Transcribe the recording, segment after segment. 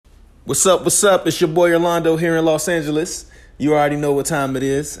What's up? What's up? It's your boy Orlando here in Los Angeles. You already know what time it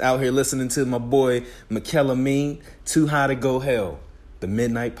is. Out here listening to my boy McKellamine, Too High to Go Hell, the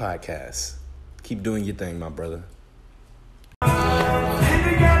Midnight Podcast. Keep doing your thing, my brother.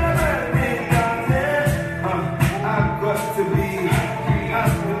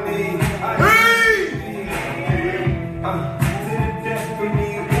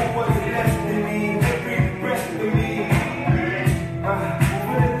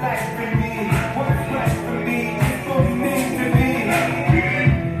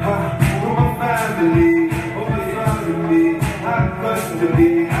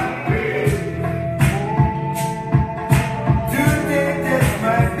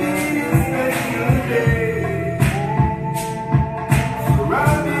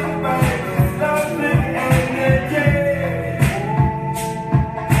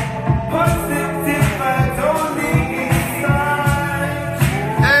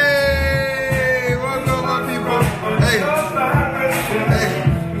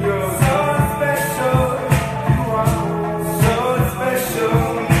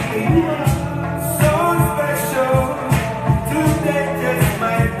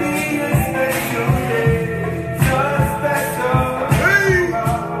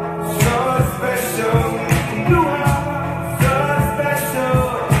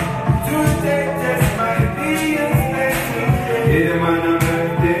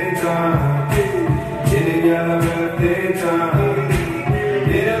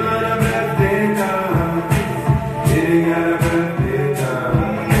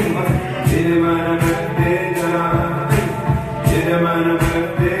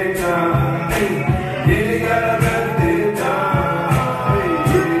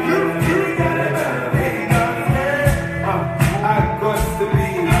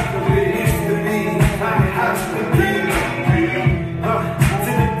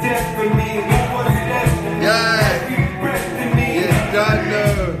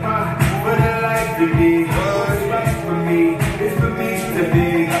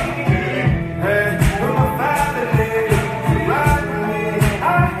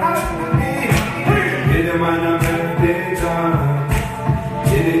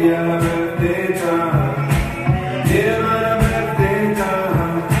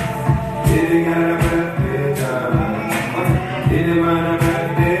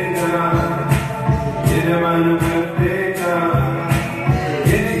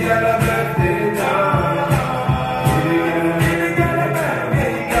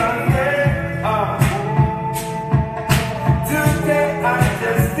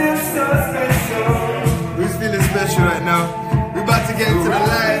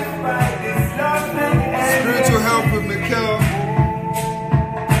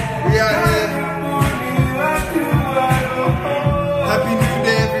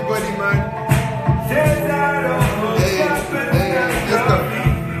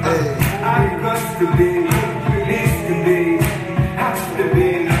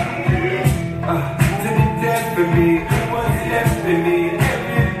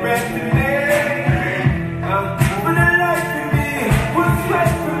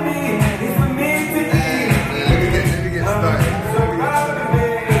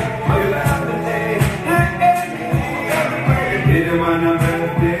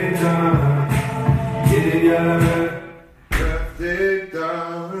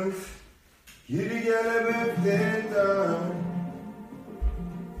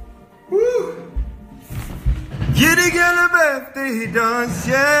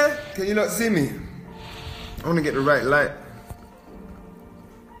 Can you not see me? I want to get the right light.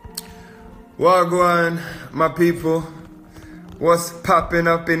 Wagwan, my people. What's popping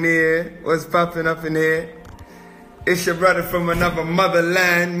up in here? What's popping up in here? It's your brother from another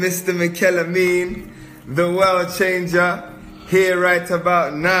motherland, Mr. McKellamine, the world changer, here right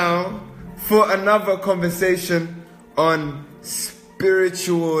about now for another conversation on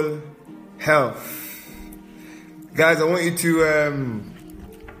spiritual health. Guys, I want you to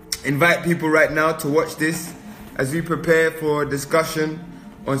invite people right now to watch this as we prepare for a discussion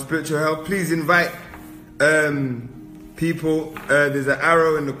on spiritual health. Please invite people. There's an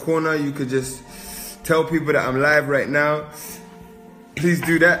arrow in the corner. You could just tell people that I'm live right now. Please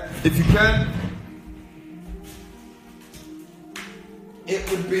do that if you can. It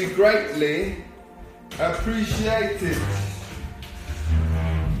would be greatly appreciated.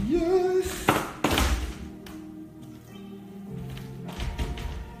 Yes.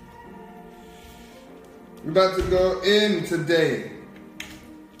 We're about to go in today.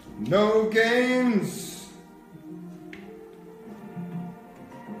 No games.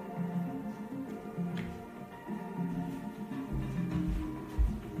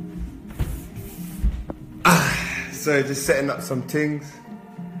 So just setting up some things.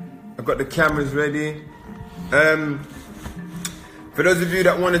 I've got the cameras ready. For those of you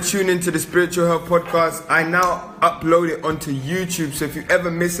that want to tune into the Spiritual Health Podcast, I now upload it onto YouTube. So if you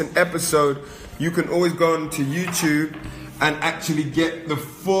ever miss an episode, you can always go onto YouTube and actually get the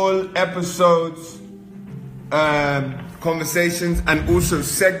full episodes, conversations, and also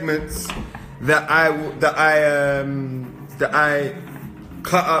segments that I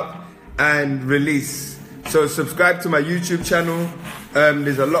cut up and release. So subscribe to my YouTube channel.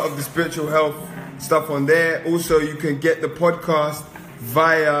 There's a lot of the spiritual health stuff on there. Also, you can get the podcast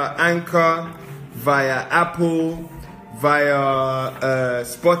via Anchor, via Apple, via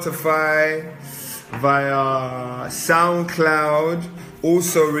Spotify, via SoundCloud.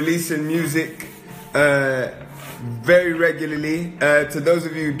 Also releasing music very regularly. To those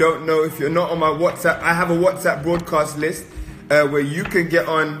of you who don't know, if you're not on my WhatsApp, I have a WhatsApp broadcast list where you can get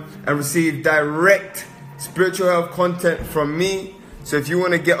on and receive direct spiritual health content from me. So if you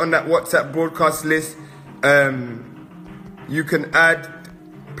want to get on that WhatsApp broadcast list, you can add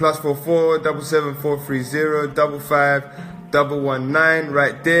 +44 77430 55119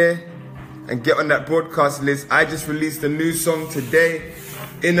 right there and get on that broadcast list. I just released a new song today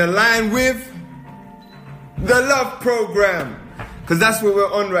in line with the Love Program, because that's what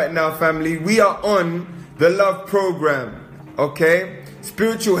we're on right now, family. We are on the Love Program, okay?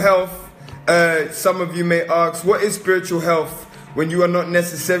 Spiritual health. Some of you may ask, what is spiritual health when you are not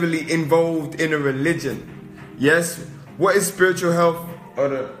necessarily involved in a religion? Yes, what is spiritual health?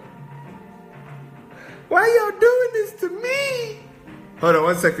 Why y'all doing this to me? Hold on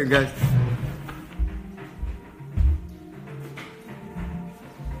 1 second, guys.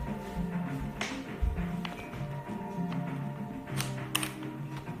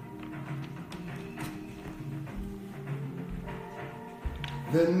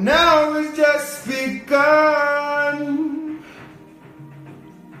 The now has just begun,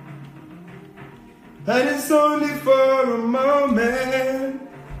 and it's only for a moment.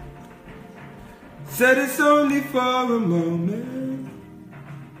 Said it's only for a moment.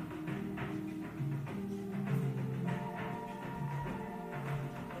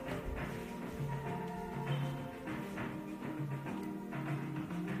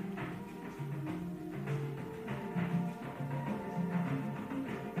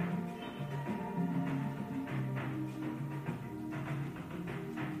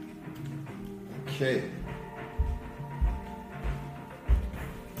 Okay.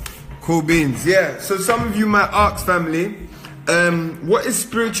 Cool beans. Yeah. So some of you might ask, family, what is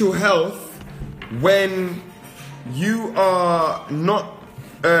spiritual health when you are not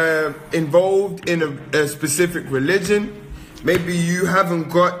involved in a specific religion? Maybe you haven't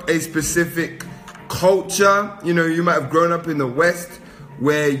got a specific culture. You know, you might have grown up in the West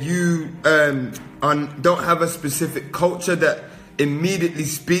where you don't have a specific culture that immediately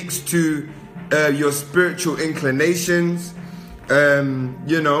speaks to your spiritual inclinations.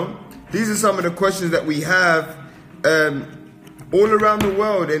 You know, these are some of the questions that we have all around the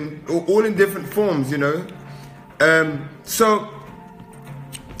world and all in different forms, you know. Sorry,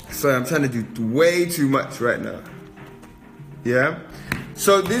 I'm trying to do way too much right now. Yeah.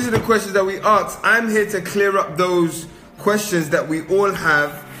 So these are the questions that we ask. I'm here to clear up those questions that we all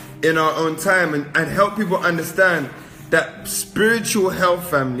have in our own time and help people understand that spiritual health,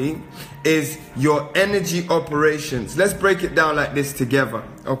 family, is your energy operations. Let's break it down like this together,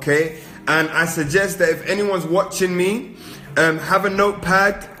 okay? And I suggest that if anyone's watching me, have a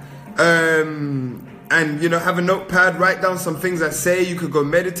notepad, and you know, have a notepad, write down some things I say. You could go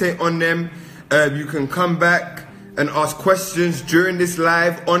meditate on them. You can come back and ask questions during this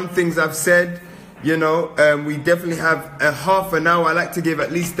live on things I've said. You know, we definitely have a half an hour. I like to give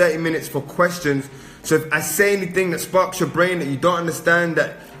at least 30 minutes for questions. So if I say anything that sparks your brain that you don't understand,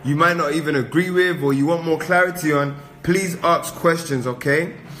 that you might not even agree with, or you want more clarity on, please ask questions,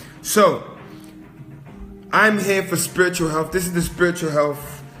 okay? So, I'm here for spiritual health. This is the Spiritual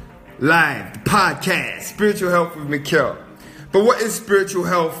Health Live, the podcast, Spiritual Health with Mikkel. But what is spiritual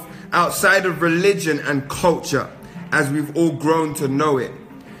health outside of religion and culture, as we've all grown to know it?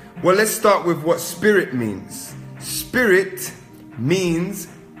 Well, let's start with what spirit means. Spirit means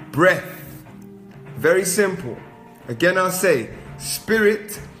breath. Very simple. Again, I'll say,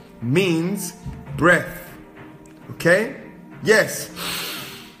 spirit means breath. Okay? Yes.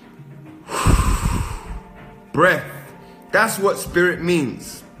 Breath. That's what spirit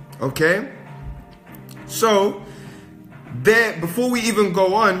means. Okay? So, there, before we even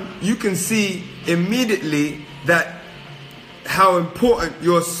go on, you can see immediately that how important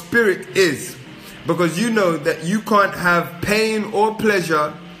your spirit is. Because you know that you can't have pain or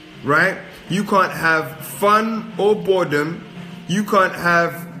pleasure, right? You can't have fun or boredom. You can't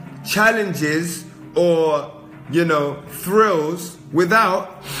have challenges or, thrills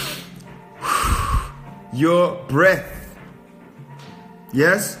without your breath.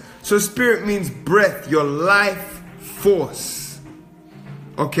 Yes? So spirit means breath, your life force.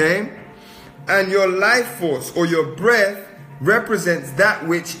 Okay? And your life force or your breath represents that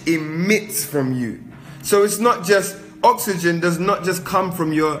which emits from you. So it's not just, oxygen does not just come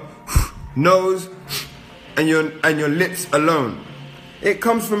from your nose and your lips alone. It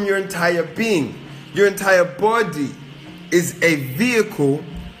comes from your entire being. Your entire body is a vehicle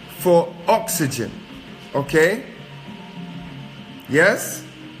for oxygen. Okay? Yes?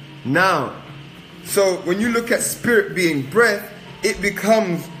 Now, so when you look at spirit being breath, it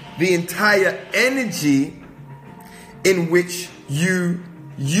becomes the entire energy in which you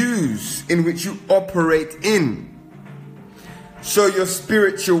use, in which you operate in. So your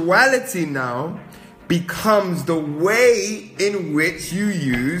spirituality now becomes the way in which you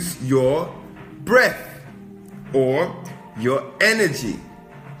use your breath or your energy.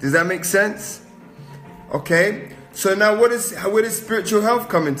 Does that make sense? Okay? So now where does spiritual health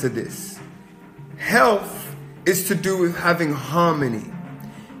come into this? Health is to do with having harmony.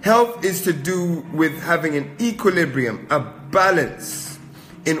 Health is to do with having an equilibrium, a balance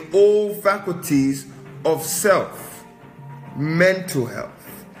in all faculties of self. Mental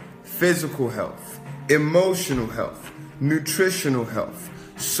health, physical health, emotional health, nutritional health,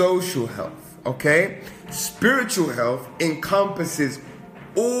 social health. Okay? Spiritual health encompasses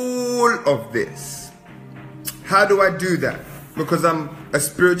all of this. How do I do that? Because I'm a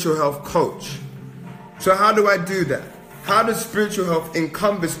spiritual health coach. So how do I do that? How does spiritual health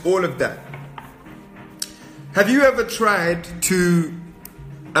encompass all of that? Have you ever tried to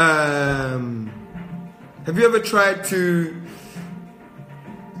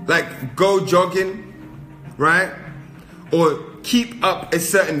go jogging, right? Or keep up a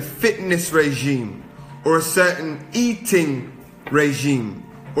certain fitness regime, or a certain eating regime,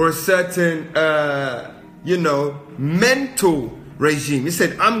 or a certain mental regime. You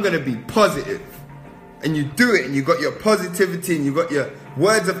said, I'm going to be positive. And you do it, and you got your positivity, and you got your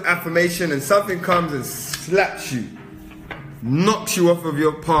words of affirmation, and something comes and slaps you, knocks you off of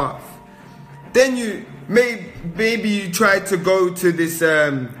your path. Then you maybe you try to go to this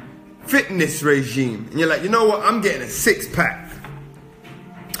fitness regime, and you're like, you know what? I'm getting a 6-pack.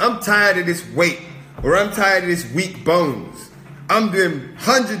 I'm tired of this weight, or I'm tired of this weak bones. I'm doing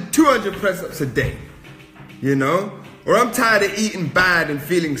 100, 200 press-ups a day, or I'm tired of eating bad and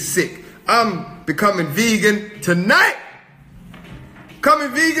feeling sick. I'm becoming vegan tonight. Coming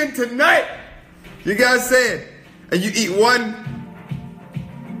vegan tonight. You guys say it. And you eat one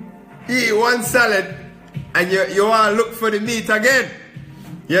salad, and you want to look for the meat again.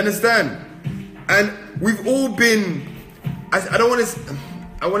 You understand? And we've all been, I want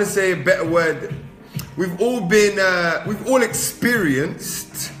to say a better word. We've all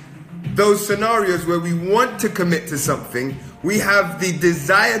experienced those scenarios where we want to commit to something. We have the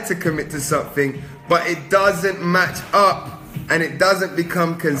desire to commit to something, but it doesn't match up and it doesn't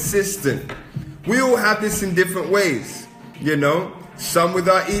become consistent. We all have this in different ways, some with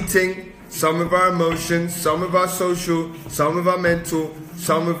our eating, some with our emotions, some with our social, some with our mental,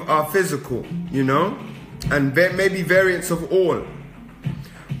 some with our physical, and maybe variants of all.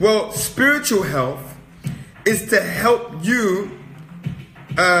 Well, spiritual health is to help you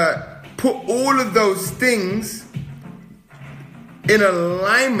put all of those things in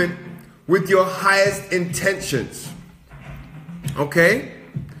alignment with your highest intentions. Okay?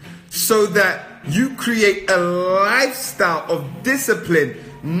 So that you create a lifestyle of discipline,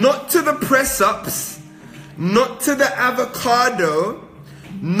 not to the press-ups, not to the avocado,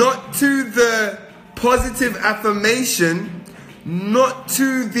 not to the positive affirmation, not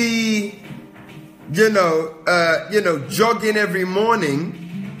to the, jogging every morning,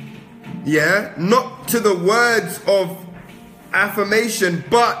 not to the words of affirmation,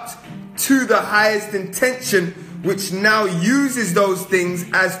 but to the highest intention, which now uses those things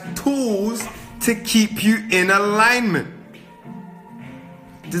as tools to keep you in alignment.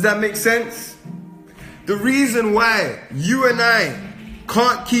 Does that make sense? The reason why you and I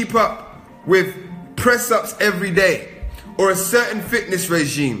can't keep up with press-ups every day, or a certain fitness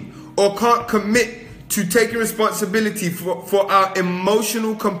regime, or can't commit to taking responsibility for our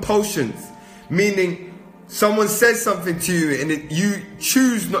emotional compulsions, meaning someone says something to you and you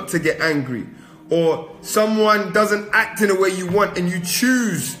choose not to get angry, or someone doesn't act in a way you want and you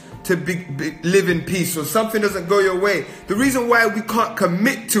choose to live in peace, or something doesn't go your way. The reason why we can't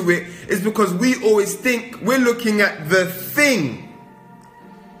commit to it is because we always think we're looking at the thing.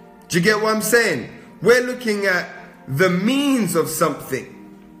 Do you get what I'm saying? We're looking at the means of something.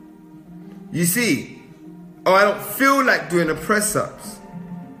 You see, oh, I don't feel like doing the press-ups.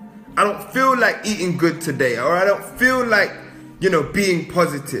 I don't feel like eating good today. Or I don't feel like, being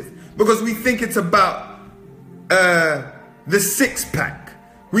positive. Because we think it's about the six-pack.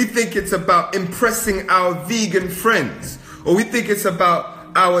 We think it's about impressing our vegan friends. Or we think it's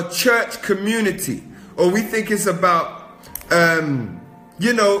about our church community. Or we think it's about,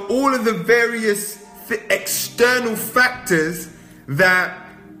 all of the various external factors that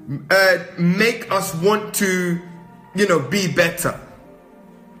make us want to, be better.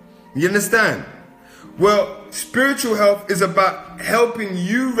 You understand? Well, spiritual health is about helping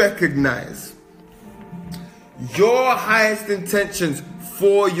you recognize your highest intentions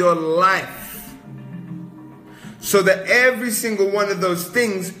for your life, so that every single one of those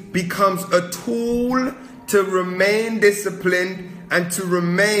things becomes a tool to remain disciplined and to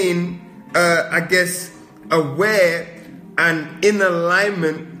remain, aware and in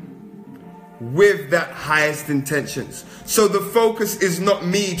alignment with that highest intentions. So the focus is not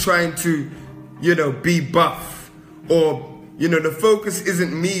me trying to, be buff, or, the focus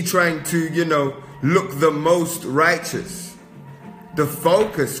isn't me trying to, look the most righteous. The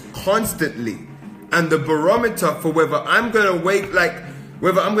focus constantly and the barometer for whether I'm going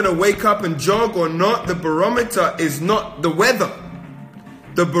to wake up and jog or not, the barometer is not the weather.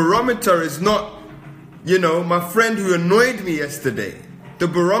 The barometer is not, my friend who annoyed me yesterday. The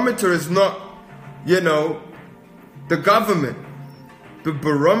barometer is not, the government. The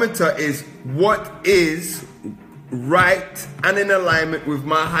barometer is what is right and in alignment with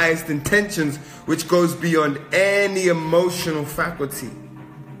my highest intentions, which goes beyond any emotional faculty.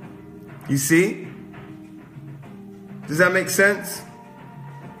 You see? Does that make sense?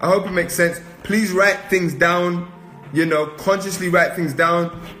 I hope it makes sense. Please write things down, consciously write things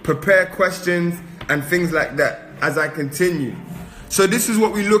down, prepare questions and things like that as I continue. So this is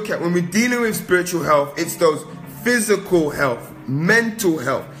what we look at when we're dealing with spiritual health. It's those physical health, mental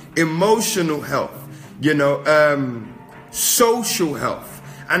health, emotional health, social health,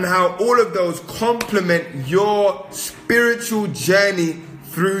 and how all of those complement your spiritual journey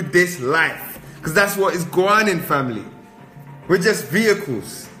through this life. Because that's what is going on in family. We're just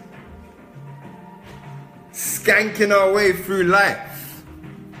vehicles, skanking our way through life.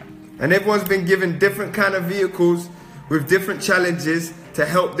 And everyone's been given different kind of vehicles with different challenges to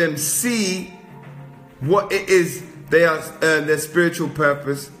help them see what it is their spiritual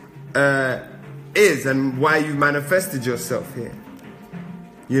purpose is, and why you manifested yourself here.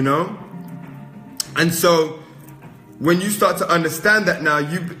 And so when you start to understand that now,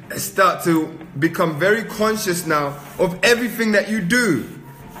 you start to become very conscious now of everything that you do,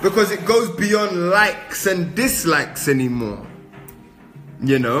 because it goes beyond likes and dislikes anymore.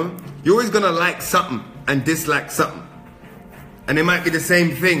 You're always gonna like something and dislike something, and it might be the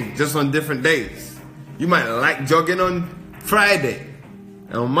same thing, just on different days. You might like jogging on Friday,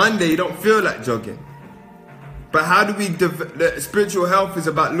 and on Monday you don't feel like jogging. But how do we spiritual health is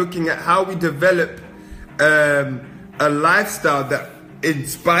about looking at how we develop a lifestyle that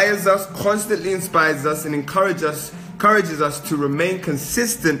inspires us, constantly inspires us, and encourages us to remain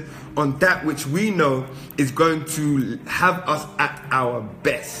consistent on that which we know is going to have us at our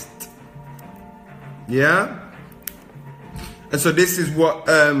best. Yeah? And so this is what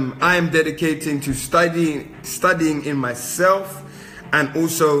I am dedicating to studying in myself, and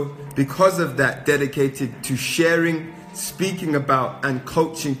also because of that dedicated to sharing, speaking about, and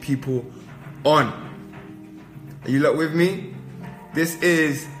coaching people on. Are you lot with me? This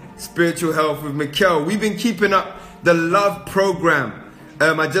is Spiritual Health with Mikel. We've been keeping up the love program.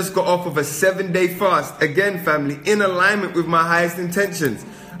 I just got off of a 7-day fast. Again, family, in alignment with my highest intentions.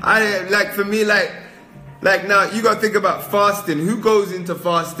 Like now, you got to think about fasting. Who goes into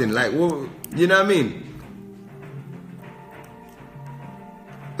fasting? Like, well, you know what I mean?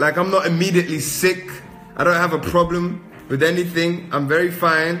 Like, I'm not immediately sick. I don't have a problem with anything. I'm very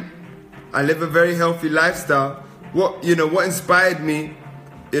fine. I live a very healthy lifestyle. What inspired me,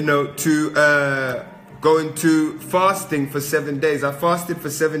 to go into fasting for 7 days. I fasted for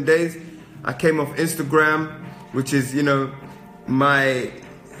 7 days. I came off Instagram, which is,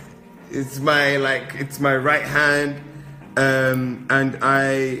 it's my right hand, and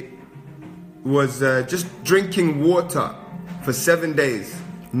I was just drinking water for 7 days.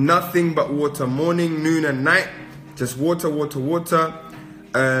 Nothing but water, morning, noon, and night. Just water.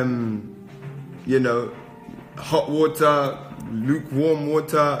 Hot water, lukewarm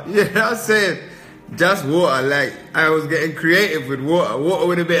water. Yeah, I said just water. Like, I was getting creative with water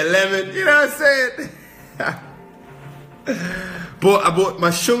with a bit of lemon. You know what I'm saying? I bought my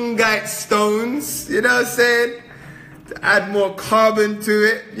shungite stones, you know what I'm saying? To add more carbon to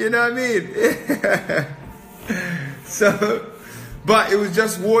it, you know what I mean? So, but it was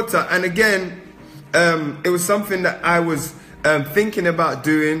just water. And again, it was something that I was thinking about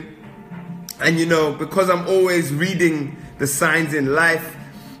doing. And you know, because I'm always reading the signs in life,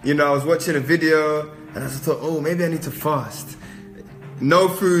 you know, I was watching a video and I thought, oh, maybe I need to fast. No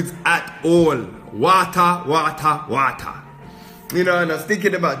foods at all. Water, water, water. You know, and I was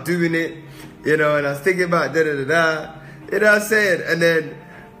thinking about doing it, you know, and I was thinking about da-da-da-da. You know what I'm saying? And then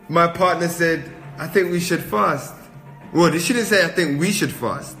my partner said, I think we should fast. Well, she didn't say I think we should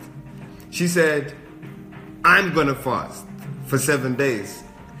fast. She said, I'm going to fast for 7 days.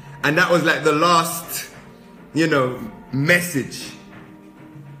 And that was like the last, you know, message.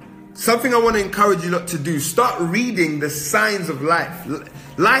 Something I want to encourage you lot to do. Start reading the signs of life.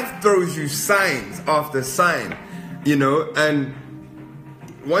 Life throws you signs after sign, you know, and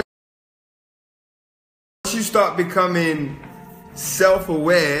once you start becoming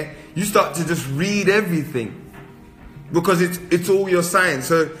self-aware, you start to just read everything because it's all your signs.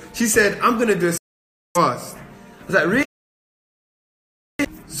 So she said, I'm going to do a fast. I was like, really?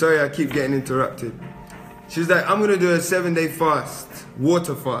 Sorry, I keep getting interrupted. She's like, I'm going to do a 7-day fast,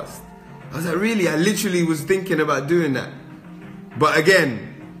 water fast. I was like, really? I literally was thinking about doing that. But again,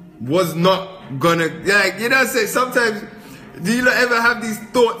 was not gonna, like, you know what I'm saying? Sometimes, do you not ever have these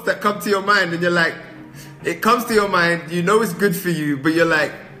thoughts that come to your mind and you're like, it comes to your mind, you know it's good for you, but you're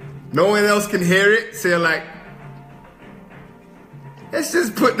like, no one else can hear it. So you're like, let's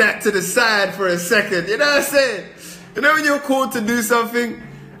just put that to the side for a second. You know what I'm saying? You know when you're called to do something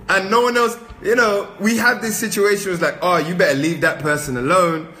and no one else, you know, we have this situation where it's like, oh, you better leave that person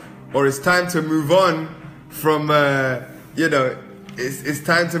alone, or it's time to move on from, you know, it's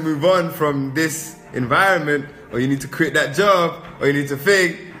time to move on from this environment, or you need to quit that job, or you need to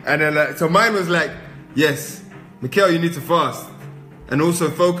think. And then, like, so mine was like, yes, Mikhail, you need to fast, and also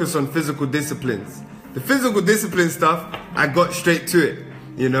focus on physical disciplines. The physical discipline stuff, I got straight to it,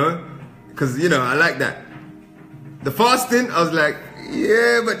 you know, because, you know, I like that. The fasting, I was like,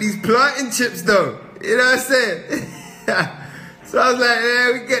 yeah, but these plantain chips though, you know what I'm saying? So I was like,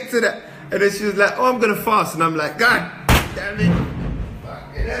 yeah, we get to that. And then she was like, oh, I'm going to fast. And I'm like, God damn it.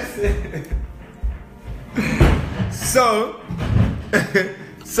 Fuck it, that's it.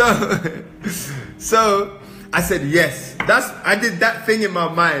 So I said, yes. I did that thing in my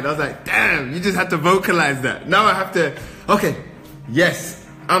mind. I was like, damn, you just had to vocalize that. Now I have to, okay, yes,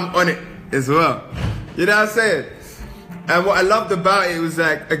 I'm on it as well. You know what I'm saying? And what I loved about it was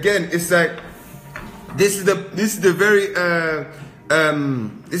like, again, it's like, this is a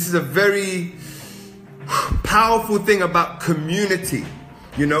very powerful thing about community.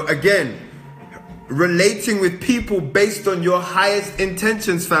 You know, again, relating with people based on your highest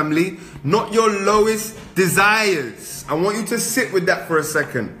intentions, family, not your lowest desires. I want you to sit with that for a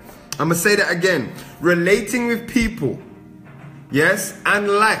second. I'm going to say that again. Relating with people, yes, and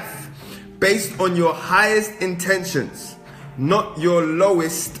life based on your highest intentions, not your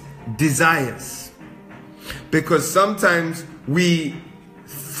lowest desires. Because sometimes we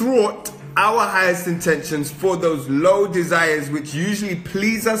thwart our highest intentions for those low desires, which usually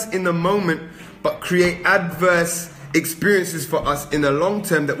please us in the moment, but create adverse experiences for us in the long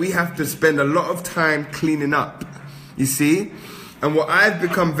term that we have to spend a lot of time cleaning up. You see? And what I've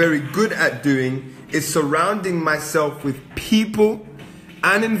become very good at doing is surrounding myself with people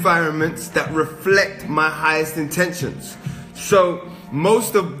and environments that reflect my highest intentions. So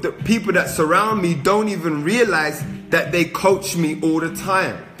most of the people that surround me don't even realize that they coach me all the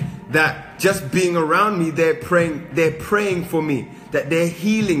time. That just being around me, they're praying for me, that they're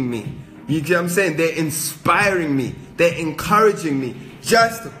healing me. You get what I'm saying? They're inspiring me, they're encouraging me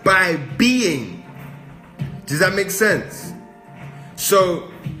just by being. Does that make sense?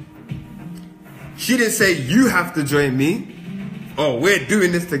 So she didn't say, you have to join me. Oh, we're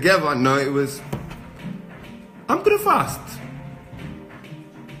doing this together. No, it was, I'm gonna fast.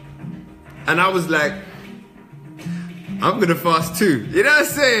 And I was like, I'm going to fast too. You know what I'm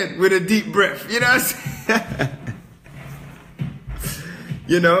saying? With a deep breath. You know what I'm saying?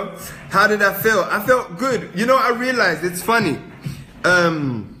 You know? How did I feel? I felt good. You know, I realized it's funny.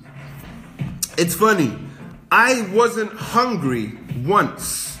 It's funny. I wasn't hungry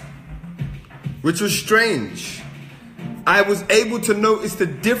once, which was strange. I was able to notice the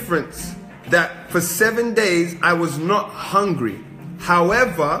difference that for 7 days I was not hungry.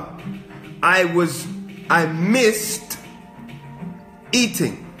 However, I missed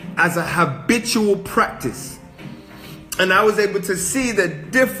eating as a habitual practice. And I was able to see the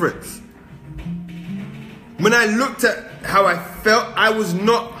difference. When I looked at how I felt, I was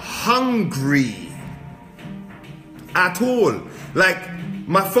not hungry at all. Like,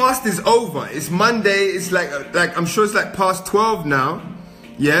 my fast is over. It's Monday. It's like I'm sure it's like past 12 now.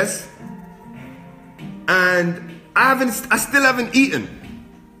 Yes. And I still haven't eaten.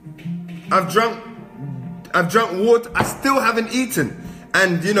 I've drunk water. I still haven't eaten.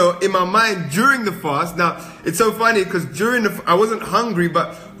 And you know, in my mind during the fast, now it's so funny because I wasn't hungry,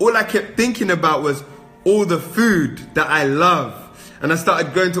 but all I kept thinking about was all the food that I love. And I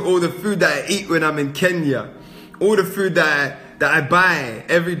started going to all the food that I eat when I'm in Kenya, all the food that I buy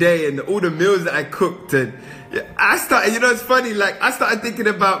every day, and all the meals that I cooked. And I started, you know, it's funny, like I started thinking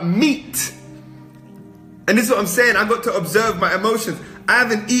about meat. And this is what I'm saying, I got to observe my emotions. I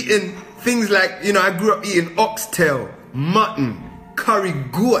haven't eaten things like, you know, I grew up eating oxtail, mutton, curry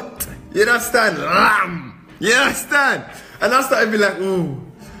goat, you understand? Lamb, you understand? And I started to be like, ooh,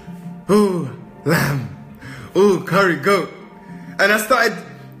 lamb, ooh, curry goat. And I started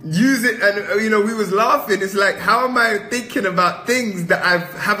using, and you know, we was laughing. It's like, how am I thinking about things that I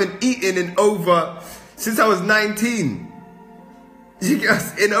haven't eaten since I was 19? You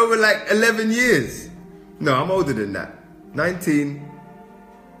guys, in over like 11 years. No, I'm older than that. 19,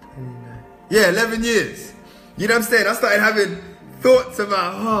 29. Yeah, 11 years. You know what I'm saying? I started having thoughts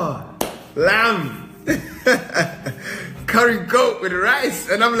about, lamb, curry goat with rice.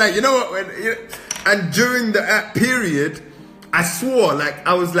 And I'm like, you know what? And during that period, I swore, like,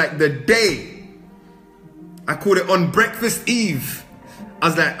 I was like the day, I called it on breakfast eve. I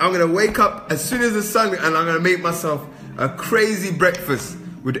was like, I'm going to wake up as soon as the sun, and I'm going to make myself a crazy breakfast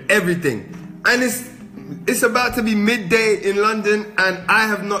with everything. And it's about to be midday in London, and I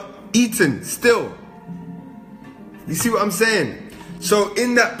have not eaten still. You see what I'm saying? So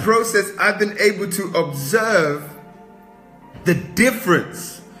in that process, I've been able to observe the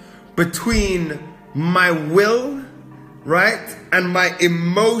difference between my will, right, and my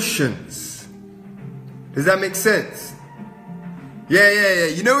emotions. Does that make sense? Yeah.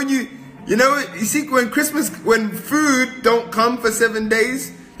 You know you see when food don't come for 7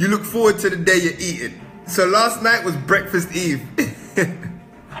 days, you look forward to the day you're eating. So last night was breakfast eve.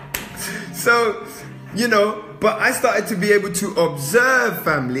 So, you know, but I started to be able to observe,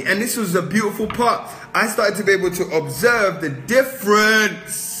 family, and this was a beautiful part. I started to be able to observe the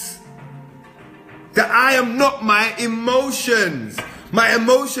difference. That I am not my emotions. My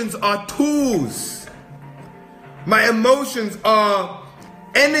emotions are tools. My emotions are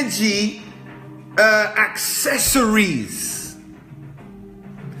energy accessories.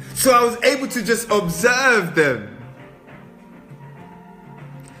 So I was able to just observe them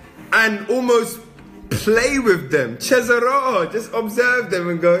and almost play with them. Cesaro, just observe them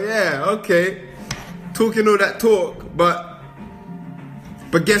and go, yeah, okay. Talking all that talk, but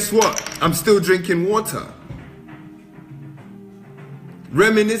guess what? I'm still drinking water.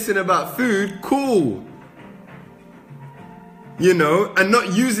 Reminiscing about food, cool. You know, and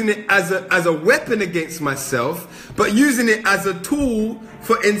not using it as a weapon against myself, but using it as a tool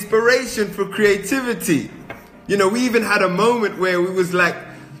for inspiration, for creativity. You know, we even had a moment where we was like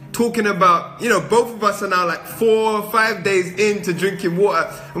talking about, you know, both of us are now like 4 or 5 days into drinking water,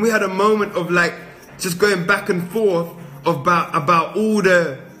 and we had a moment of like just going back and forth about all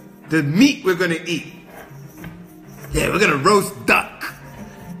the meat we're gonna eat. Yeah, we're gonna roast duck.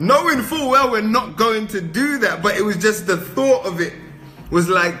 Knowing full well we're not going to do that, but it was just the thought of it was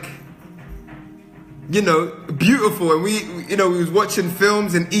like, you know, beautiful. And we was watching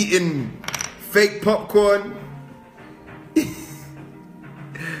films and eating fake popcorn.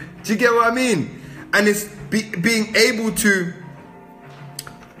 Do you get what I mean? And it's being able to,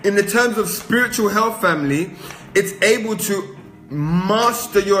 in the terms of spiritual health, family, it's able to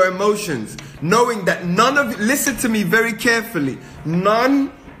master your emotions, knowing that listen to me very carefully,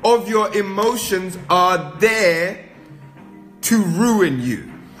 none of your emotions are there to ruin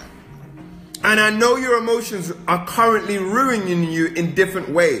you. And I know your emotions are currently ruining you in different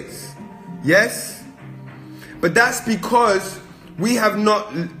ways. Yes? But that's because we have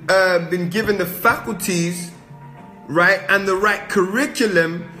not been given the faculties, right, and the right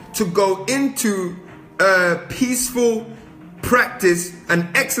curriculum to go into peaceful practice and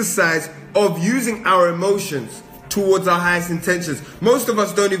exercise of using our emotions towards our highest intentions. Most of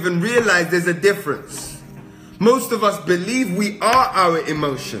us don't even realize there's a difference. Most of us believe we are our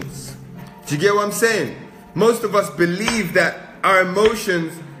emotions. Do you get what I'm saying? Most of us believe that our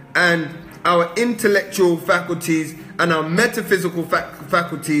emotions and our intellectual faculties and our metaphysical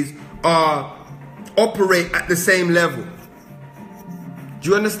faculties operate at the same level. Do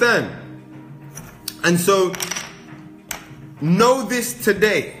you understand? And so, know this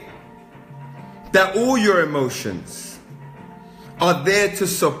today, that all your emotions, are there to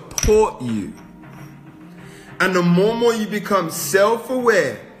support you. And the more you become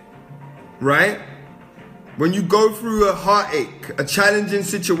self-aware, right? When you go through a heartache, a challenging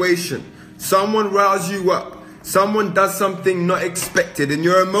situation, someone riles you up, someone does something not expected, and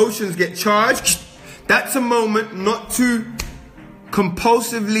your emotions get charged, that's a moment not to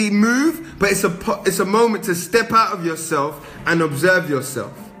compulsively move, but it's a moment to step out of yourself and observe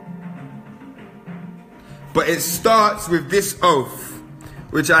yourself. But it starts with this oath,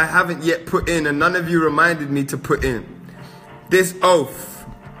 which I haven't yet put in, and none of you reminded me to put in. This oath.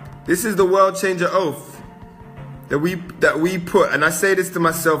 This is the world changer oath that we put. And I say this to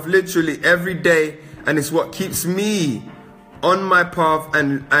myself literally every day, and it's what keeps me on my path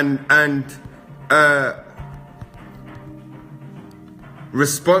and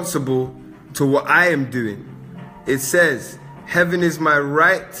responsible to what I am doing. It says, heaven is my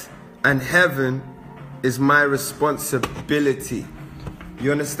right and heaven is my responsibility.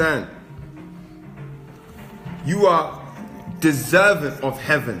 You understand? You are deserving of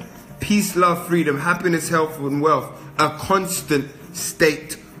heaven. Peace, love, freedom, happiness, health, and wealth. A constant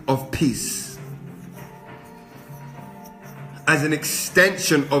state of peace. As an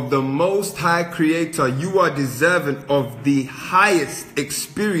extension of the Most High Creator, you are deserving of the highest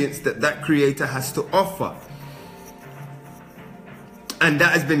experience that Creator has to offer. And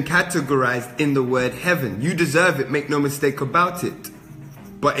that has been categorized in the word heaven. You deserve it, make no mistake about it.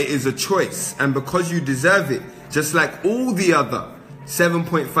 But it is a choice. And because you deserve it, just like all the other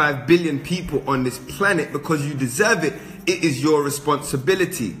 7.5 billion people on this planet, because you deserve it, it is your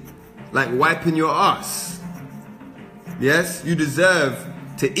responsibility. Like wiping your ass. Yes, you deserve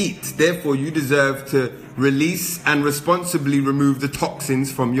to eat. Therefore, you deserve to release and responsibly remove the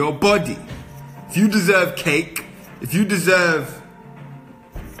toxins from your body. If you deserve cake, if you deserve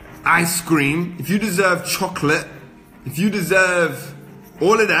ice cream, if you deserve chocolate, if you deserve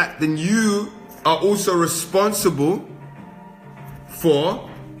all of that, then you are also responsible for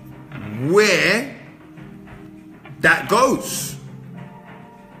where that goes.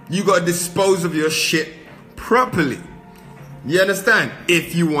 You got to dispose of your shit properly. You understand?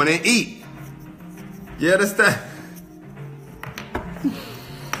 If you want to eat. You understand?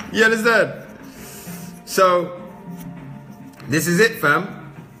 You understand? So, this is it, fam.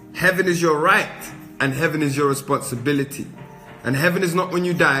 Heaven is your right and heaven is your responsibility. And heaven is not when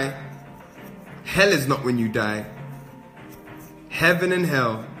you die. Hell is not when you die. Heaven and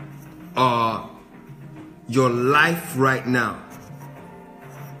hell are your life right now.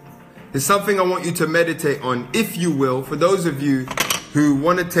 It's something I want you to meditate on, if you will. For those of you who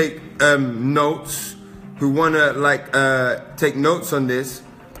want to take notes, who want to take notes on this,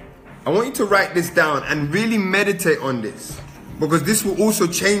 I want you to write this down and really meditate on this. Because this will also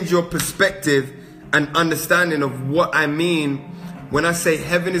change your perspective and understanding of what I mean when I say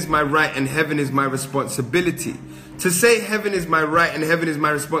heaven is my right and heaven is my responsibility. To say heaven is my right and heaven is my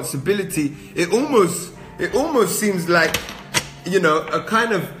responsibility, it almost seems like, you know, a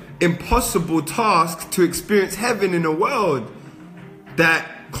kind of impossible task to experience heaven in a world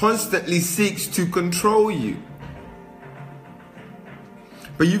that constantly seeks to control you.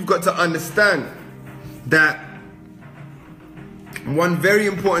 But you've got to understand that one very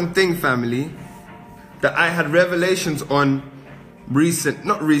important thing, family, that I had revelations on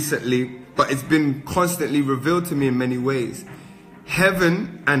not recently, but it's been constantly revealed to me in many ways.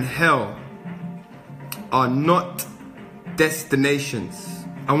 Heaven and hell are not destinations.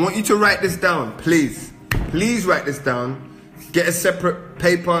 I want you to write this down, please. Please write this down. Get a separate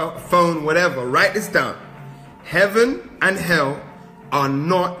paper, phone, whatever. Write this down. Heaven and hell are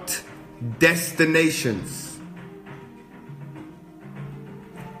not destinations.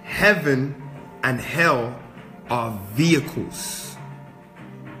 Heaven and hell are vehicles.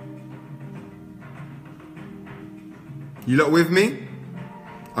 You lot with me?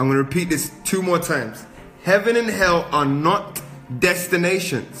 I'm going to repeat this 2 more times. Heaven and hell are not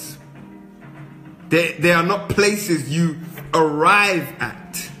destinations. They are not places you arrive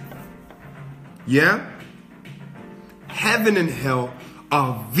at. Yeah? Heaven and hell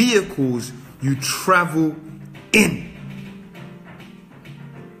are vehicles you travel in.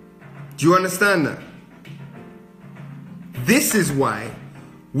 Do you understand that? This is why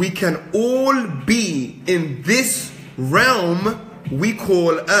we can all be in this realm we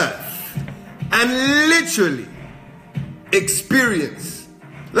call Earth and literally experience.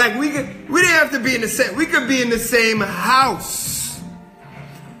 Like we didn't have to be in the same, we could be in the same house,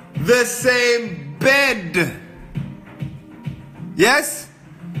 the same bed, yes,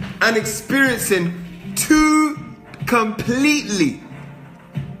 and experiencing 2 completely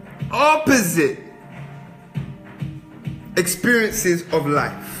opposite experiences of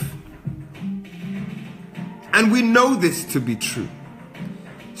life. And we know this to be true.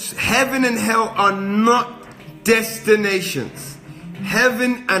 Heaven and hell are not destinations.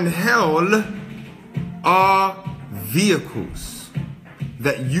 Heaven and hell are vehicles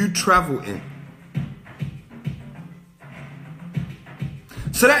that you travel in.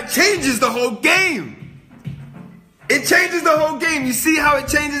 So that changes the whole game. It changes the whole game. You see how it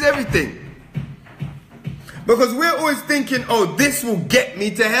changes everything? Because we're always thinking, oh, this will get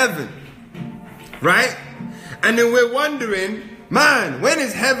me to heaven. Right? And then we're wondering, man, when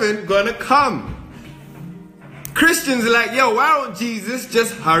is heaven gonna come? Christians are like, yo, why don't Jesus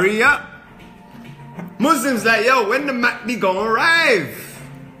just hurry up? Muslims like, yo, when the Mahdi gonna arrive?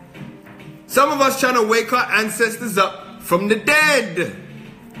 Some of us trying to wake our ancestors up from the dead.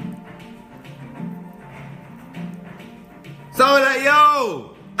 Some are like,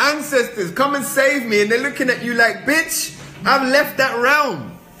 yo, ancestors, come and save me. And they're looking at you like, bitch, I've left that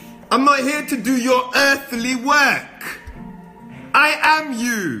realm. I'm not here to do your earthly work. I am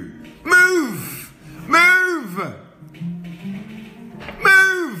you. Move. Move.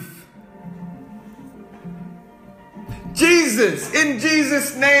 Move. Jesus, in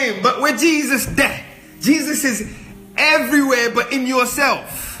Jesus' name. But where Jesus there? Jesus is everywhere but in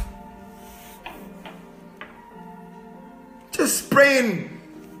yourself. Just spraying.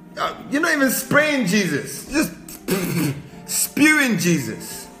 You're not even spraying Jesus. Just spewing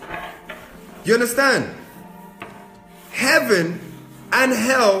Jesus. You understand? Heaven and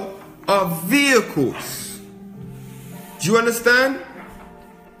hell are vehicles. Do you understand?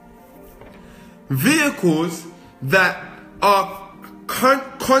 Vehicles that are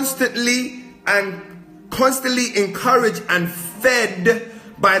constantly encouraged and fed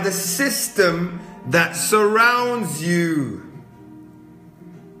by the system that surrounds you.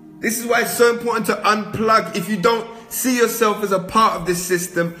 This is why it's so important to unplug. If you don't see yourself as a part of this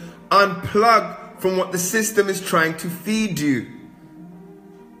system, unplug from what the system is trying to feed you.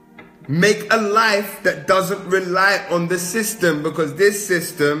 Make a life that doesn't rely on the system, because this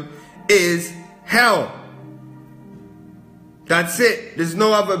system is hell. That's it. There's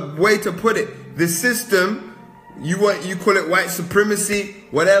no other way to put it. The system, you call it white supremacy,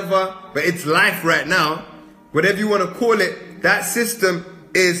 whatever, but it's life right now. Whatever you want to call it, that system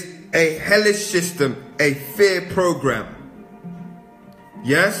is a hellish system, a fear program.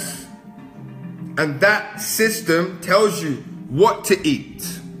 Yes? And that system tells you what to eat,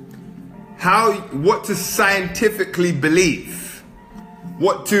 what to scientifically believe,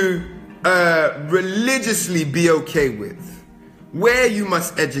 what to religiously be okay with, where you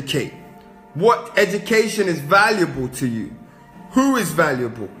must educate, what education is valuable to you, who is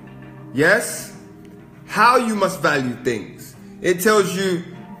valuable, yes, how you must value things. It tells you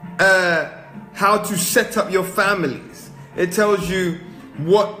how to set up your families. It tells you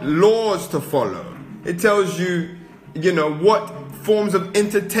what laws to follow. It tells you, what forms of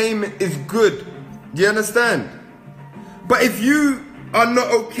entertainment is good. Do you understand? But if you are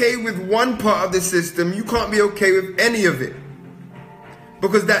not okay with one part of the system, you can't be okay with any of it.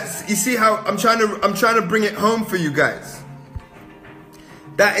 Because you see how I'm trying to bring it home for you guys.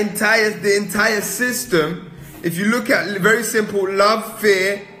 The entire system, if you look at very simple, love,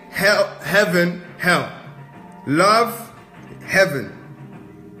 fear, hell, heaven, hell. Love, heaven.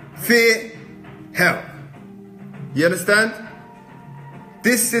 Fear, hell. You understand?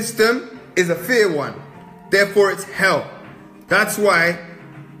 This system is a fear one. Therefore, it's hell. That's why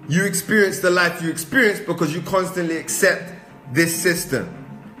you experience the life you experience, because you constantly accept this system.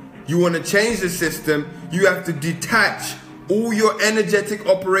 You want to change the system, you have to detach all your energetic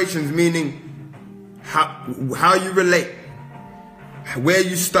operations, meaning how you relate, where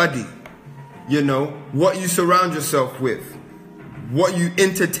you study, what you surround yourself with, what you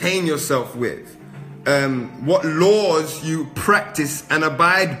entertain yourself with, what laws you practice and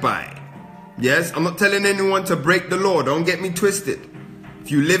abide by. Yes, I'm not telling anyone to break the law, don't get me twisted.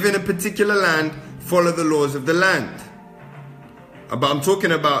 If you live in a particular land, follow the laws of the land. But I'm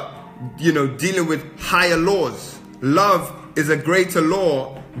talking about, dealing with higher laws. Love is a greater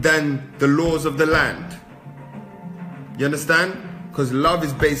law than the laws of the land. You understand? Because love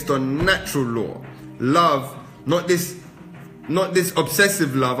is based on natural law. Love, not this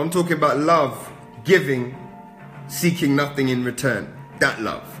obsessive love. I'm talking about love, giving, seeking nothing in return. That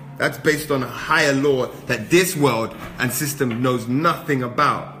love. That's based on a higher law that this world and system knows nothing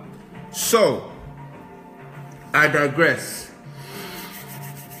about. So, I digress.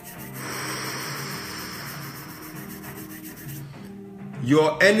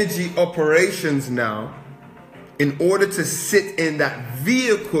 Your energy operations now, in order to sit in that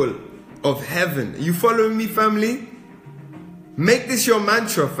vehicle of heaven. You following me, family? Make this your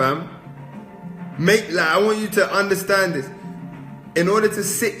mantra, fam. I want you to understand this. In order to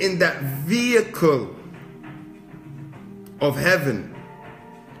sit in that vehicle of heaven,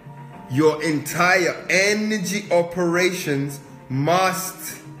 your entire energy operations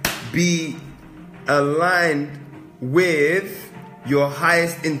must be aligned with your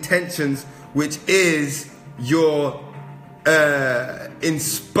highest intentions, which is your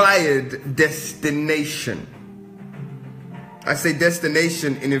inspired destination. I say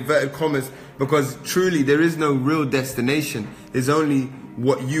destination in inverted commas because truly there is no real destination. There's only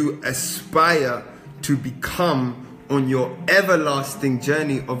what you aspire to become on your everlasting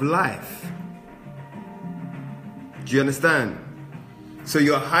journey of life. Do you understand? So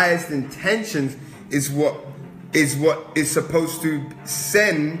your highest intentions is what is supposed to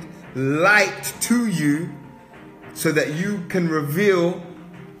send light to you so that you can reveal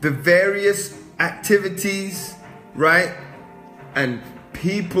the various activities, right? And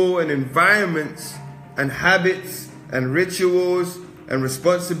people and environments and habits and rituals and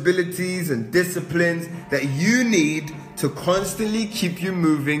responsibilities and disciplines that you need to constantly keep you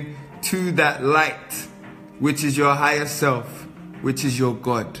moving to that light, which is your higher self, which is your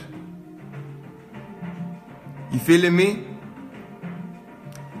God. You feeling me?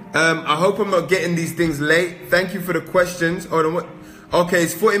 I hope I'm not getting these things late. Thank you for the questions. Okay,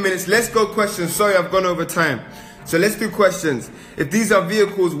 it's 40 minutes. Let's go questions. Sorry, I've gone over time. So let's do questions. If these are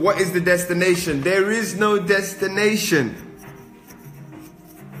vehicles, what is the destination? There is no destination.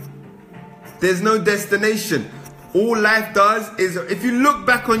 There's no destination. All life does is, if you look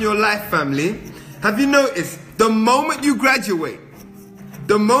back on your life, family, have you noticed the moment you graduate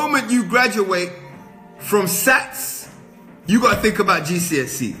from SATs, you got to think about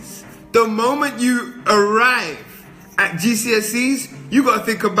GCSEs. The moment you arrive at GCSEs, you got to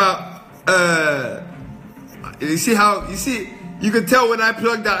think about, you can tell when I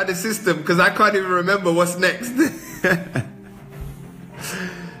plugged out of the system because I can't even remember what's next.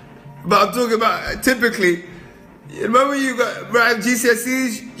 But I'm talking about typically, remember you arrive at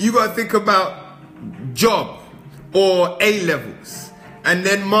GCSEs, you got to think about job or A-levels and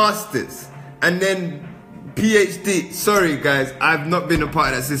then masters and then PhD. Sorry guys, I've not been a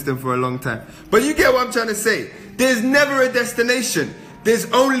part of that system for a long time. But you get what I'm trying to say. There's never a destination.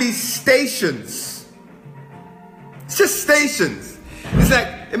 There's only stations. It's just stations. It's like,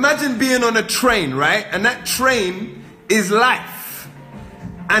 imagine being on a train, right? And that train is life.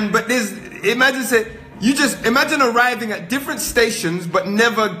 Imagine arriving at different stations but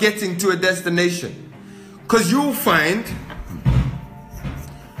never getting to a destination. Because you'll find,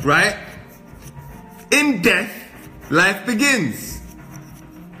 right? In death, life begins.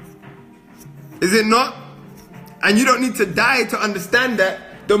 Is it not? And you don't need to die to understand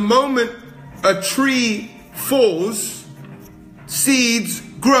that. The moment a tree falls, seeds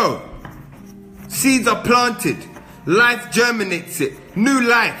grow. Seeds are planted. Life germinates it. New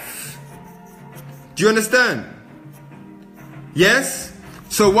life. Do you understand? Yes?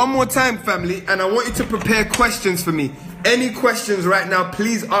 So one more time, family, and I want you to prepare questions for me. Any questions right now,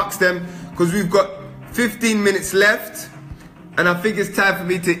 please ask them, because we've got 15 minutes left, and I think it's time for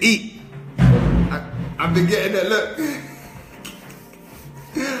me to eat. I've been getting that look.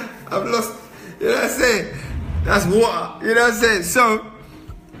 I've lost, you know what I'm saying? That's water, you know what I'm saying? So,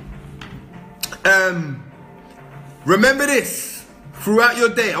 remember this throughout your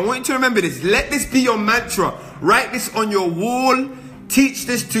day. I want you to remember this. Let this be your mantra. Write this on your wall. Teach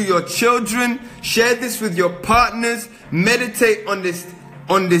this to your children. Share this with your partners. Meditate on this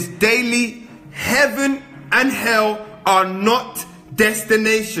daily. Heaven and hell are not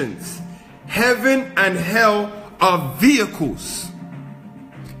destinations. Heaven and hell are vehicles.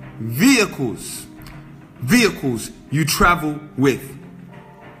 Vehicles you travel with.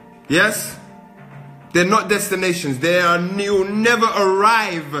 Yes? They're not destinations. You'll never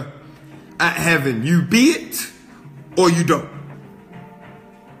arrive at heaven. You be it or you don't.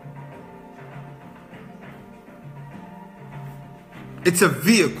 It's a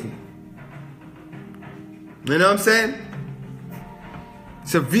vehicle. You know what I'm saying?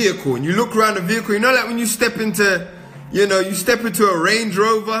 It's a vehicle. And you look around the vehicle, you know, like when you step into a Range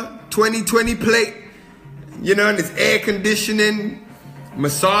Rover 2020 plate, you know, and it's air conditioning,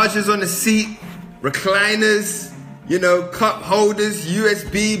 massages on the seat, recliners, you know, cup holders,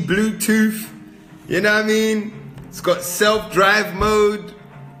 USB, Bluetooth, you know what I mean? It's got self-drive mode,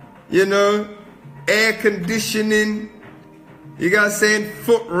 you know, air conditioning, you got what I'm saying,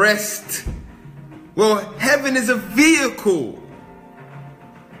 footrest. Well, heaven is a vehicle.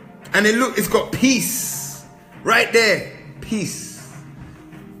 And it's got peace right there. Peace.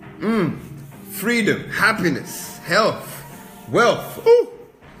 Freedom, happiness, health, wealth, ooh,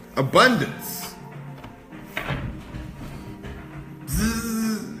 abundance.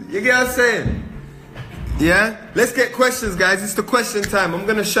 You get what I'm saying? Yeah? Let's get questions, guys. It's the question time. I'm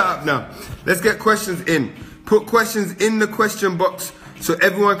going to shut up now. Let's get questions in. Put questions in the question box so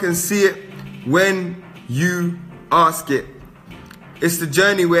everyone can see it when you ask it. It's the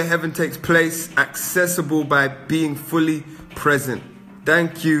journey where heaven takes place, accessible by being fully present.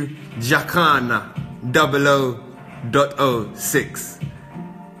 Thank you, Jakana 00.06.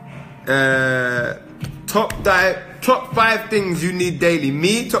 Top 5 things you need daily.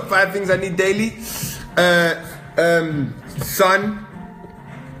 Me, top 5 things I need daily. Sun,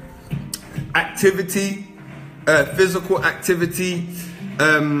 activity, physical activity.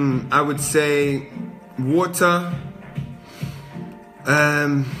 I would say water.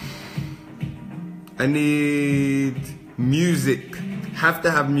 I need music. Have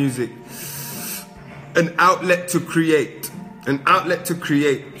to have music. An outlet to create. An outlet to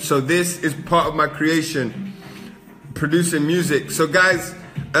create. So this is part of my creation, producing music. So guys,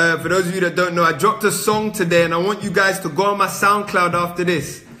 for those of you that don't know, I dropped a song today and I want you guys to go on my SoundCloud after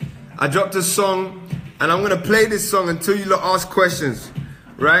this. I dropped a song and I'm going to play this song until you lot ask questions,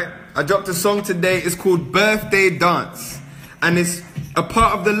 right? I dropped a song today. It's called Birthday Dance. And it's a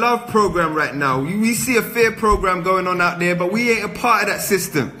part of the love program right now. We see a fear program going on out there, but we ain't a part of that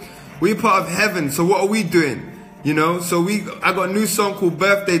system. We're part of heaven. So what are we doing? You know, so I got a new song called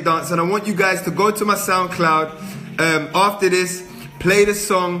Birthday Dance, and I want you guys to go to my SoundCloud after this, play the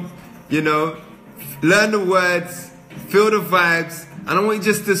song, you know, learn the words, feel the vibes, and I want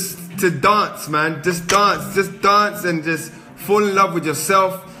you just to dance, man. Just dance and just fall in love with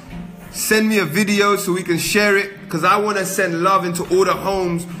yourself. Send me a video so we can share it, because I want to send love into all the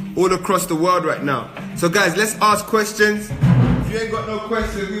homes all across the world right now. So guys, let's ask questions. If you ain't got no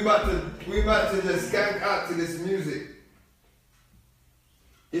questions, we about to just skank out to this music.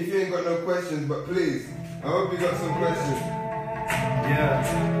 If you ain't got no questions, but please, I hope you got some questions. Yeah.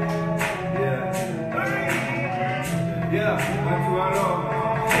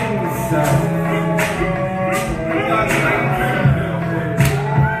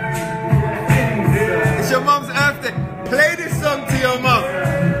 It's your mom's birthday. Play this song to your mom.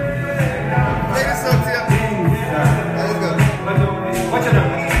 Play this song to your mom. Let's go. Watch it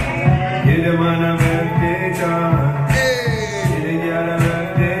now. Give the man a birthday time. Hey. Give the girl a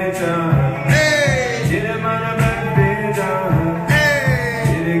birthday time. Hey. Give the man a birthday time. Hey.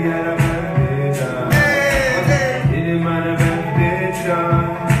 Give the girl a birthday time. Hey. Give the man a birthday time.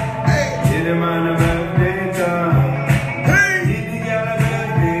 Hey. Give the man a birthday time. Hey. Give the girl a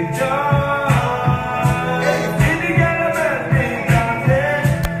birthday time. Hey. Give the girl a birthday time.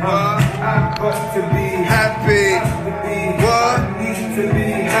 I've got to be happy. What? To be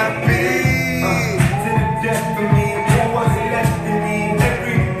happy. To the death of me, there wasn't left in me,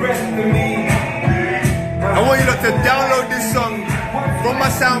 every breath of me. I want you to download this song from my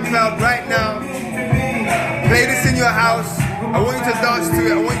SoundCloud right now. Play this in your house. I want you to dance to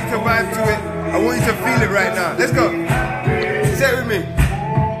it. I want you to vibe to it. I want you to feel it right now. Let's go. Say it with me.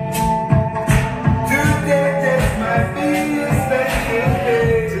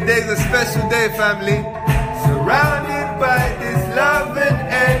 Today's a special day, family. Surrounded by this love and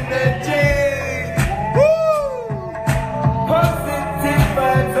energy. Woo! Positive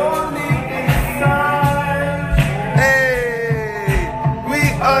vibes only inside. Hey, we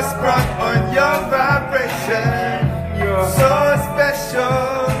are sprung on your vibration. You're so special.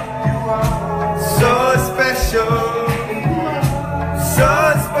 You are so special. So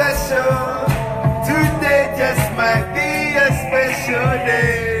special. Today just might be a special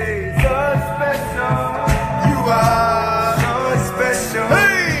day. So special. You are so special.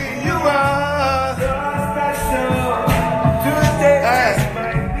 Hey, you are so special. Today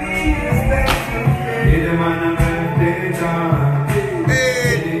might be a special day. Give the man a birthday time.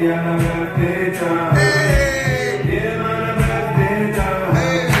 Hey. Give the girl a birthday time. Hey. Give the man a birthday time.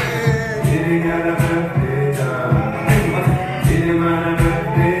 Hey. Give the girl a birthday time. Give the man a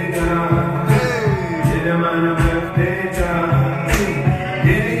birthday time.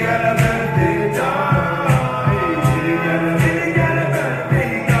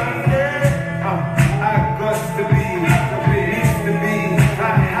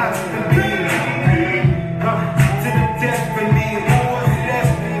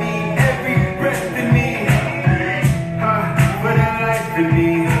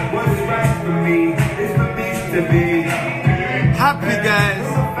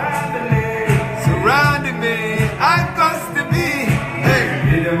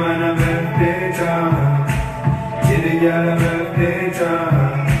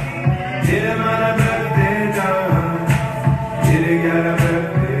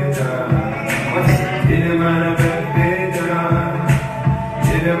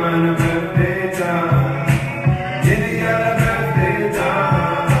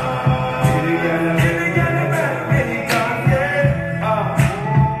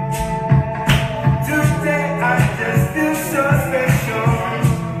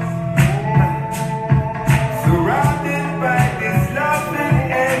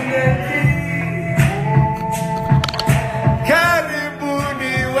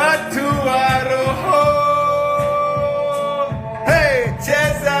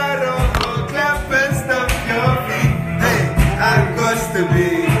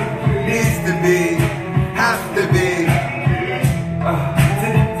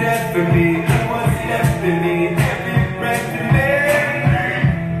 left for me? What's left of me? Every breath of me.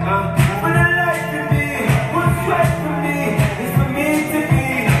 For the life of me, what's right for me is for me to be.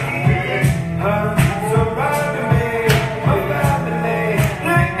 So proud of me, my family,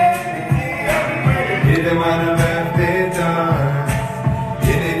 like everything. Get them on a birthday dance.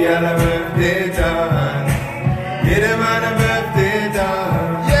 Get it, y'all a birthday dance. Get them on a birthday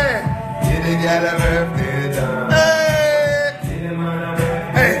dance. Yeah. Get it, y'all a birthday dance. Get them on a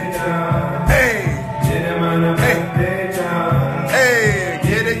birthday dance. Get them on a birthday dance.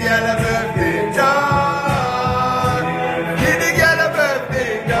 Get it, y'all a birthday dance. Get it, y'all a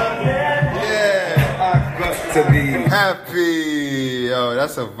birthday dance. Yeah. I've got to be happy. Yo,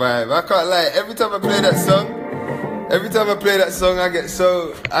 that's a vibe. I can't lie. Every time I play that song,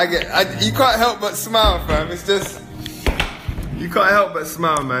 you can't help but smile, fam. It's just, you can't help but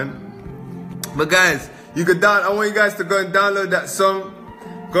smile, man. But guys, I want you guys to go and download that song.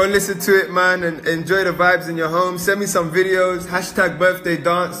 Go and listen to it, man, and enjoy the vibes in your home. Send me some videos, hashtag birthday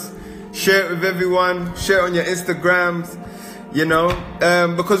dance. Share it with everyone. Share it on your Instagrams, you know.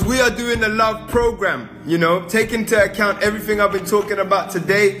 Because we are doing the love program, you know. Take into account everything I've been talking about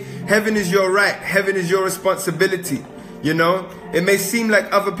today. Heaven is your right. Heaven is your responsibility. You know, it may seem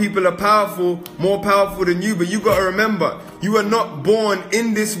like other people are powerful, more powerful than you, but you got to remember, you are not born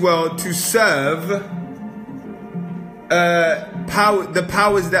in this world to serve the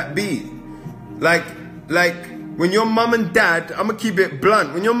powers that be. Like when your mum and dad, I'm gonna keep it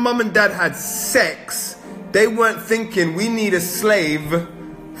blunt, when your mum and dad had sex, they weren't thinking we need a slave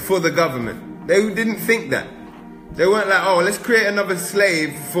for the government. They didn't think that. They weren't like, oh, let's create another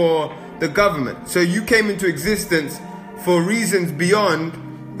slave for the government. So you came into existence for reasons beyond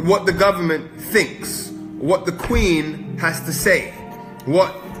what the government thinks, what the Queen has to say,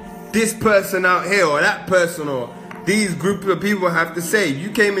 what this person out here or that person or these group of people have to say.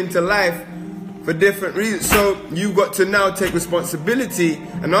 You came into life for different reasons. So you got to now take responsibility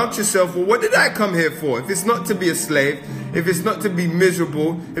and ask yourself, well, what did I come here for? If it's not to be a slave, if it's not to be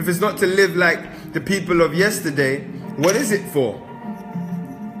miserable, if it's not to live like the people of yesterday, what is it for?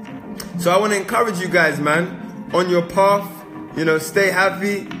 So I want to encourage you guys, man, on your path, you know, stay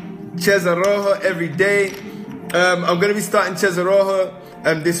happy. Cheza Rojo every day. I'm going to be starting Cheza Rojo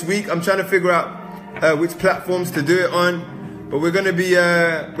this week. I'm trying to figure out which platforms to do it on, but we're going to be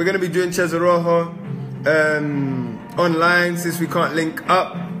doing Cheza Rojo online since we can't link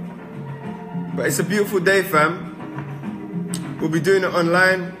up. But it's a beautiful day, fam. We'll be doing it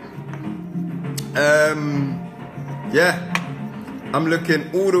online. Yeah, I'm looking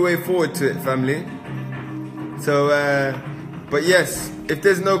all the way forward to it, family. So, but yes, if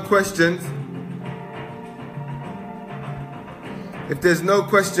there's no questions,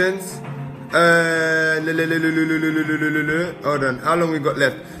 hold on, how long we got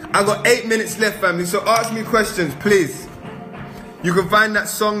left? I got 8 minutes left, family, so ask me questions, please. You can find that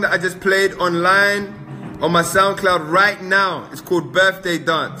song that I just played online on my SoundCloud right now. It's called Birthday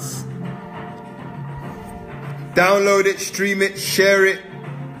Dance. Download it, stream it, share it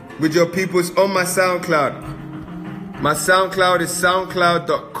with your people. It's on my SoundCloud. My SoundCloud is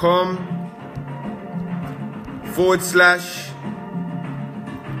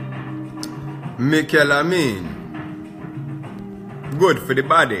soundcloud.com/Mikel Amin. Good for the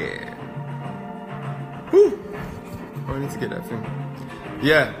body. Whew. Oh, I need to get that thing.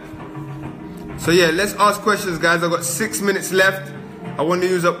 Yeah. So yeah, let's ask questions, guys. I've got 6 minutes left. I want to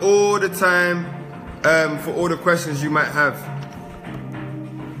use up all the time for all the questions you might have.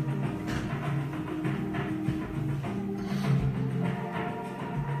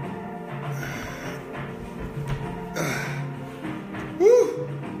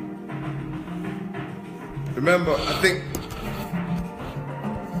 Remember, I think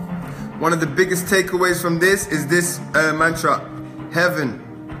one of the biggest takeaways from this is this mantra: heaven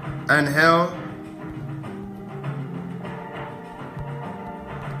and hell.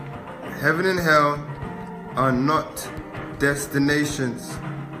 Heaven and hell are not destinations.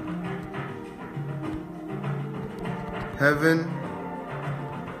 Heaven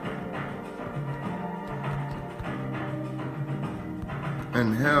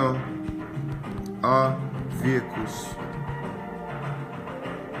and hell are vehicles.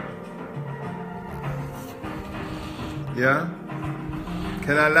 Yeah?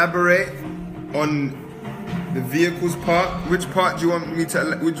 Can I elaborate on the vehicles part? Which part do you want me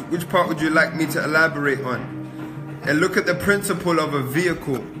to, which part would you like me to elaborate on? And look at the principle of a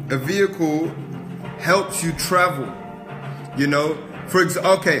vehicle. A vehicle helps you travel. You know,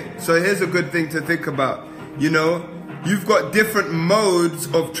 okay, so here's a good thing to think about. You know, you've got different modes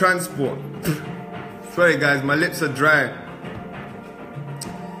of transport. Sorry guys, my lips are dry.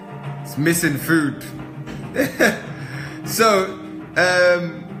 It's missing food. So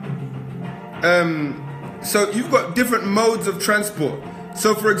you've got different modes of transport.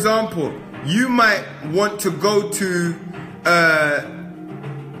 So for example, you might want to go to,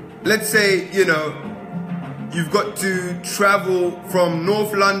 let's say, you've got to travel from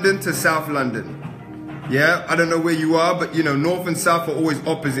North London to South London. Yeah, I don't know where you are, but North and South are always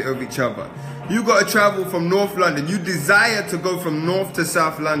opposite of each other. You got to travel from North London. You desire to go from North to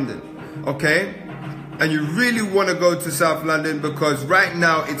South London, okay? And you really want to go to South London because right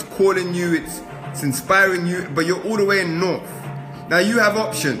now it's calling you, it's inspiring you, but you're all the way in North. Now you have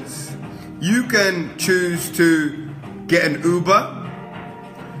options. You can choose to get an Uber.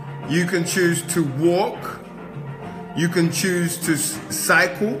 You can choose to walk. You can choose to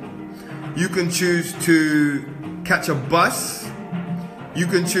cycle. You can choose to catch a bus. You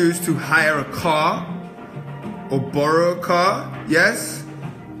can choose to hire a car or borrow a car, yes?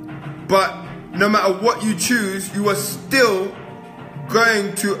 But no matter what you choose, you are still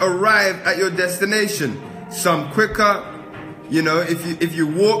going to arrive at your destination. Some quicker, if you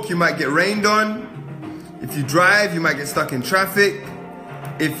walk, you might get rained on. If you drive, you might get stuck in traffic.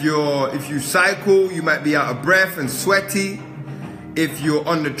 If you cycle, you might be out of breath and sweaty. If you're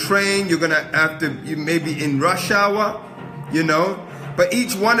on the train, you're gonna have to, you may be in rush hour, But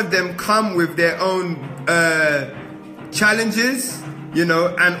each one of them come with their own challenges,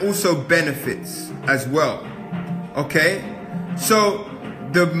 and also benefits as well. Okay? So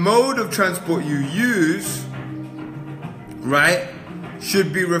the mode of transport you use, right,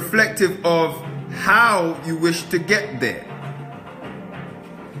 should be reflective of how you wish to get there.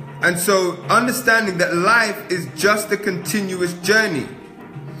 And so understanding that life is just a continuous journey.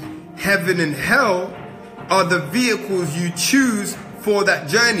 Heaven and hell are the vehicles you choose for that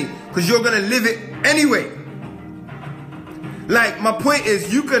journey, because you're going to live it anyway. Like, my point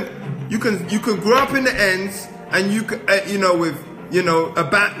is, you can grow up in the ends, and you can,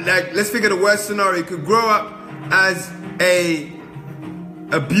 let's figure the worst scenario. You could grow up as a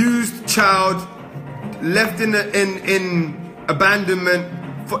abused child, left in abandonment,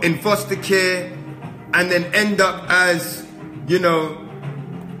 in foster care, and then end up as,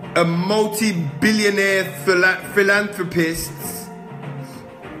 a multi-billionaire philanthropist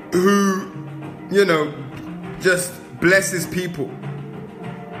who, just blesses people.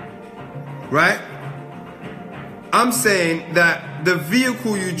 Right? I'm saying that the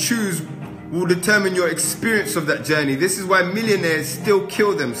vehicle you choose will determine your experience of that journey. This is why millionaires still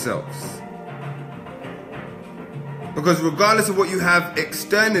kill themselves. Because regardless of what you have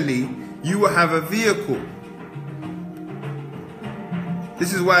externally, you will have a vehicle.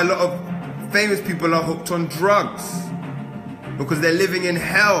 This is why a lot of famous people are hooked on drugs. Because they're living in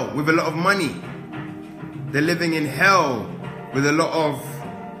hell with a lot of money. They're living in hell with a lot of,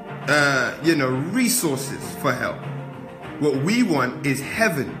 resources for hell. What we want is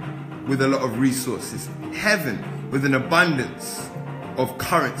heaven with a lot of resources. Heaven with an abundance of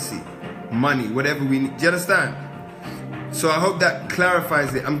currency, money, whatever we need. Do you understand? So I hope that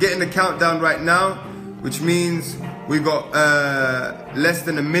clarifies it. I'm getting the countdown right now, which means we got less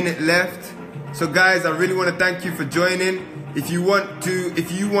than a minute left. So guys, I really want to thank you for joining. If you want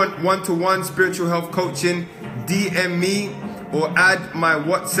one-to-one spiritual health coaching, DM me or add my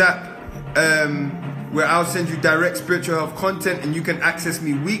WhatsApp, where I'll send you direct spiritual health content, and you can access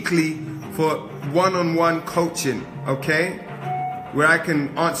me weekly for one-on-one coaching, okay? Where I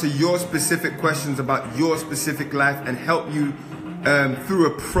can answer your specific questions about your specific life and help you through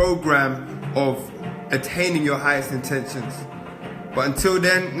a program of attaining your highest intentions. But until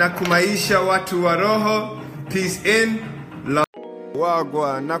then, nakumaisha watu wa roho, peace in, love.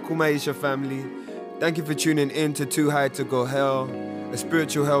 Wagwa, nakumaisha family. Thank you for tuning in to Too High to Go Hell, a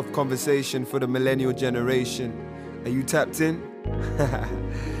spiritual health conversation for the millennial generation. Are you tapped in?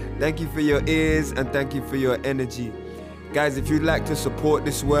 Thank you for your ears and thank you for your energy. Guys, if you'd like to support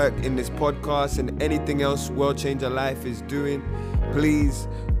this work in this podcast and anything else World Changer Life is doing, please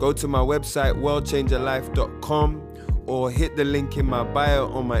go to my website, worldchangerlife.com, or hit the link in my bio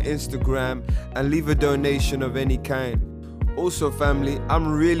on my Instagram and leave a donation of any kind. Also, family,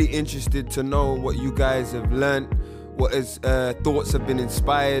 I'm really interested to know what you guys have learned, what thoughts have been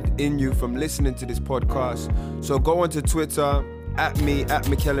inspired in you from listening to this podcast. So go onto Twitter, @me,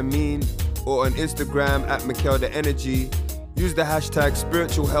 @MikelAmeen, or on Instagram, @MikelTheEnergy. Use the hashtag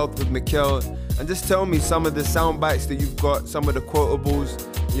Spiritual Health with Mikel, and just tell me some of the sound bites that you've got, some of the quotables,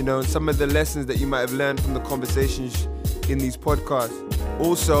 some of the lessons that you might have learned from the conversations in these podcasts.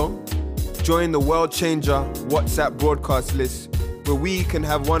 Also, join the World Changer WhatsApp broadcast list, where we can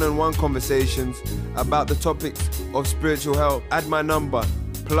have one-on-one conversations about the topics of spiritual health. Add my number,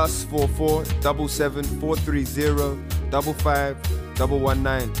 +44 77 430 55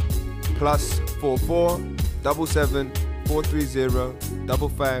 119. +44 77 430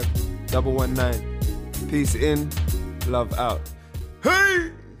 55 119. Peace in, love out.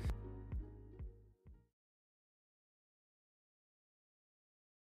 Hey!